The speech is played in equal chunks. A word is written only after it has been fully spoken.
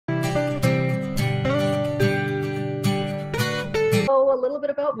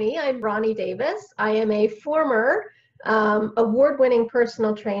about me. I'm Roni Davis. I am a former award-winning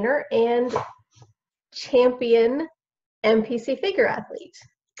personal trainer and champion MPC figure athlete,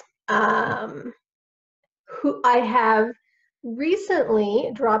 who I have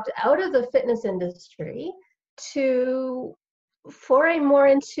recently dropped out of the fitness industry to foray more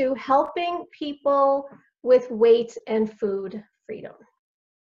into helping people with weight and food freedom.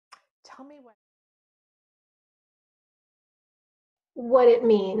 Tell me what it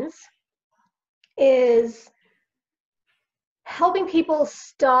means is helping people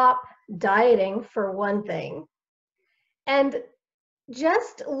stop dieting, for one thing, and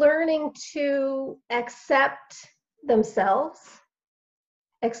just learning to accept themselves,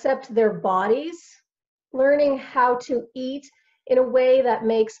 accept their bodies, learning how to eat in a way that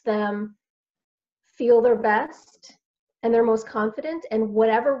makes them feel their best and their most confident, and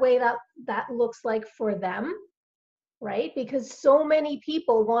whatever way that looks like for them, right? Because so many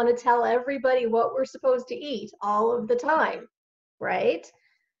people want to tell everybody what we're supposed to eat all of the time, right?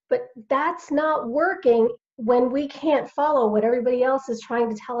 But that's not working when we can't follow what everybody else is trying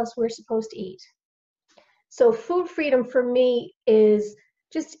to tell us we're supposed to eat. So food freedom for me is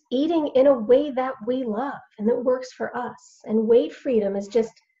just eating in a way that we love and that works for us. And weight freedom is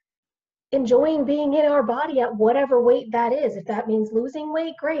just enjoying being in our body at whatever weight that is. If that means losing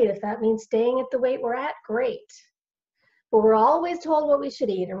weight, great. If that means staying at the weight we're at, great. But we're always told what we should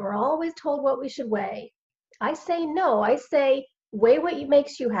eat, and we're always told what we should weigh. I say no. I say weigh what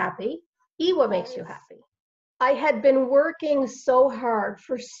makes you happy, eat what makes you happy. I had been working so hard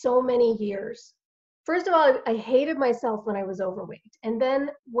for so many years. First of all, I hated myself when I was overweight. And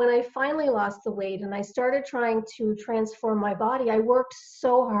then when I finally lost the weight and I started trying to transform my body, I worked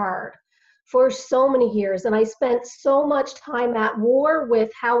so hard for so many years. And I spent so much time at war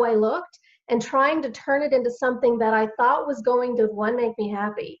with how I looked and trying to turn it into something that I thought was going to, one, make me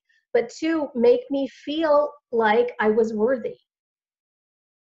happy, but two, make me feel like I was worthy.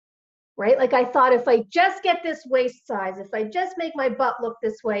 Right? Like I thought, if I just get this waist size, if I just make my butt look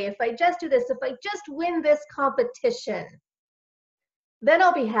this way, if I just do this, if I just win this competition, then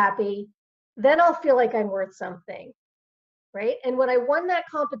I'll be happy. Then I'll feel like I'm worth something. Right? And when I won that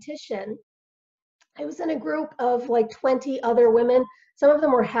competition, I was in a group of like 20 other women. Some of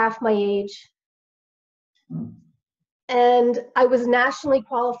them were half my age. And I was nationally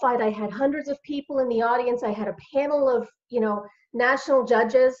qualified. I had hundreds of people in the audience. I had a panel of, national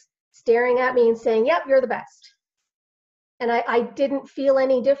judges staring at me and saying, yep, you're the best. And I didn't feel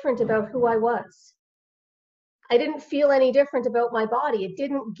any different about who I was. I didn't feel any different about my body. It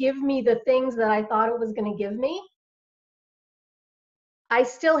didn't give me the things that I thought it was going to give me. I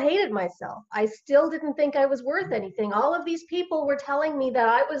still hated myself. I still didn't think I was worth anything. All of these people were telling me that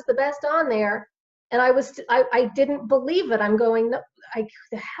I was the best on there, and I didn't believe it. I'm going,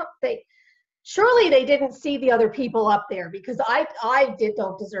 surely they didn't see the other people up there, because I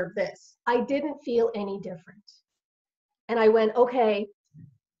don't deserve this. I didn't feel any different. And I went, okay,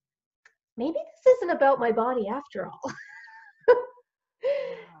 maybe this isn't about my body after all.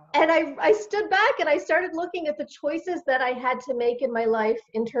 And I stood back and I started looking at the choices that I had to make in my life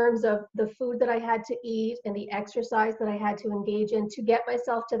in terms of the food that I had to eat and the exercise that I had to engage in to get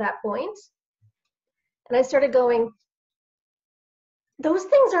myself to that point. And I started going, those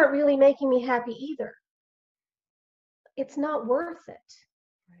things aren't really making me happy either. It's not worth it.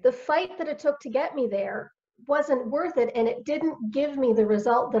 The fight that it took to get me there wasn't worth it, and it didn't give me the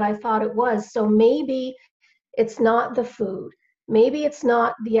result that I thought it was. So maybe it's not the food. Maybe it's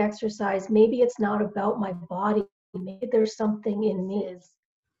not the exercise. Maybe it's not about my body. Maybe there's something in me.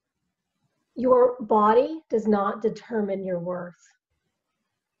 Your body does not determine your worth.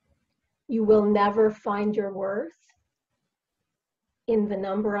 You will never find your worth in the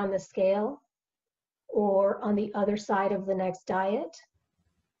number on the scale or on the other side of the next diet.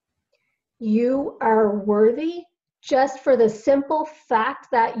 You are worthy just for the simple fact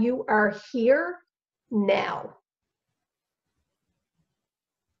that you are here now.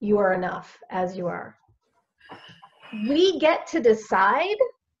 You are enough as you are. We get to decide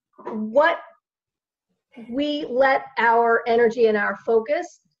what we let our energy and our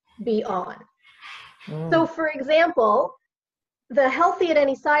focus be on. So for example, the healthy at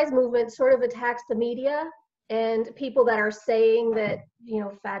any size movement sort of attacks the media and people that are saying that,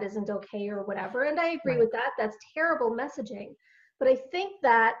 fat isn't okay or whatever. And I agree with that. That's terrible messaging. But I think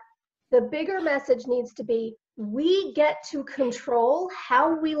that the bigger message needs to be, we get to control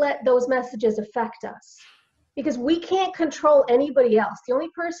how we let those messages affect us, because we can't control anybody else. The only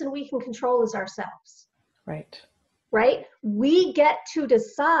person we can control is ourselves. Right? We get to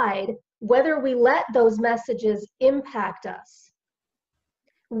decide whether we let those messages impact us.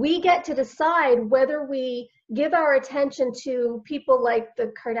 we get to decide whether we give our attention to people like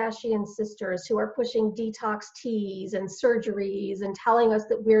the Kardashian sisters who are pushing detox teas and surgeries and telling us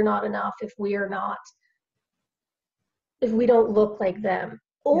that we're not enough if we don't look like them. Yeah.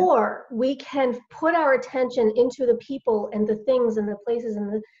 Or we can put our attention into the people and the things and the places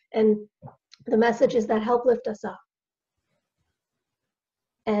and the messages that help lift us up.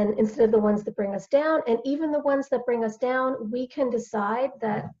 And instead of the ones that bring us down, and even the ones that bring us down, we can decide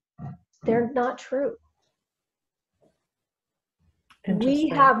that they're not true. We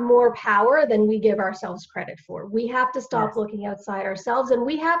have more power than we give ourselves credit for. We have to stop looking outside ourselves, and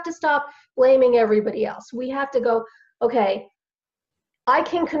we have to stop blaming everybody else. We have to go, okay, I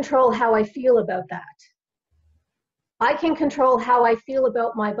can control how I feel about that. I can control how I feel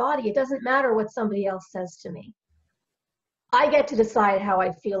about my body. It doesn't matter what somebody else says to me. I get to decide how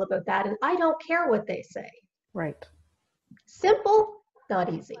I feel about that, and I don't care what they say. Right. Simple,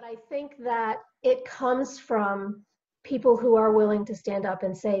 not easy. But I think that it comes from people who are willing to stand up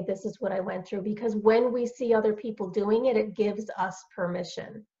and say, this is what I went through, because when we see other people doing it, it gives us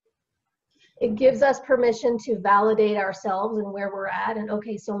permission. It gives us permission to validate ourselves and where we're at, and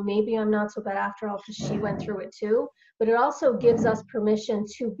okay, so maybe I'm not so bad after all because she went through it too, but it also gives us permission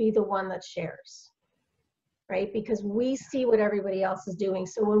to be the one that shares. Right? Because we see what everybody else is doing.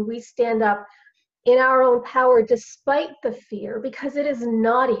 So when we stand up in our own power, despite the fear, because it is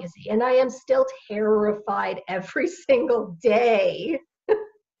not easy, and I am still terrified every single day,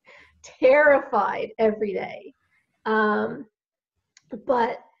 terrified every day.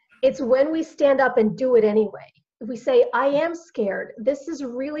 But it's when we stand up and do it anyway. We say, I am scared. This is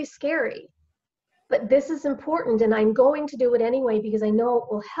really scary, but this is important, and I'm going to do it anyway because I know it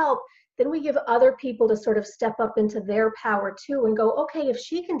will help. Then we give other people to sort of step up into their power too and go, okay, if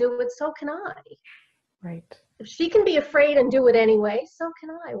she can do it, so can I. Right. If she can be afraid and do it anyway, so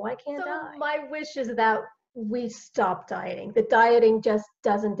can I. Why can't I? My wish is that we stop dieting. That dieting just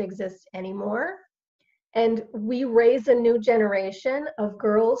doesn't exist anymore. And we raise a new generation of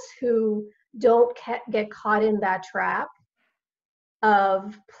girls who don't get caught in that trap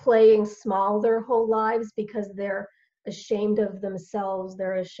of playing small their whole lives because they're ashamed of themselves,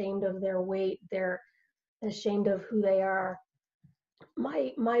 they're ashamed of their weight, they're ashamed of who they are.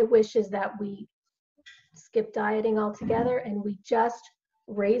 My wish is that we skip dieting altogether and we just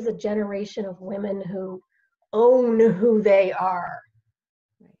raise a generation of women who own who they are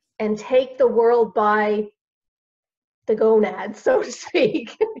and take the world by the gonads, so to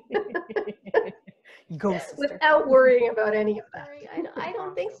speak. Go, sister. Without worrying about any of that. I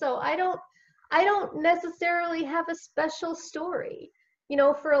don't think so. I don't necessarily have a special story. You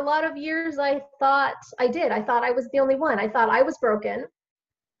know, for a lot of years, I thought I was the only one. I thought I was broken.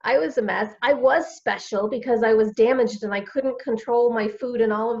 I was a mess. I was special because I was damaged and I couldn't control my food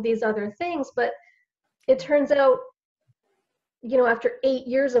and all of these other things. But it turns out, you know, after 8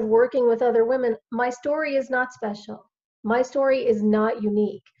 years of working with other women, my story is not special. My story is not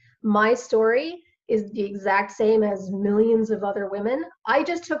unique. My story is the exact same as millions of other women. I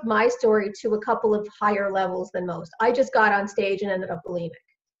just took my story to a couple of higher levels than most. I just got on stage and ended up bulimic.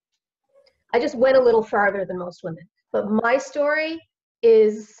 I just went a little farther than most women. But my story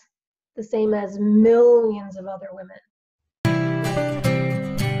is the same as millions of other women.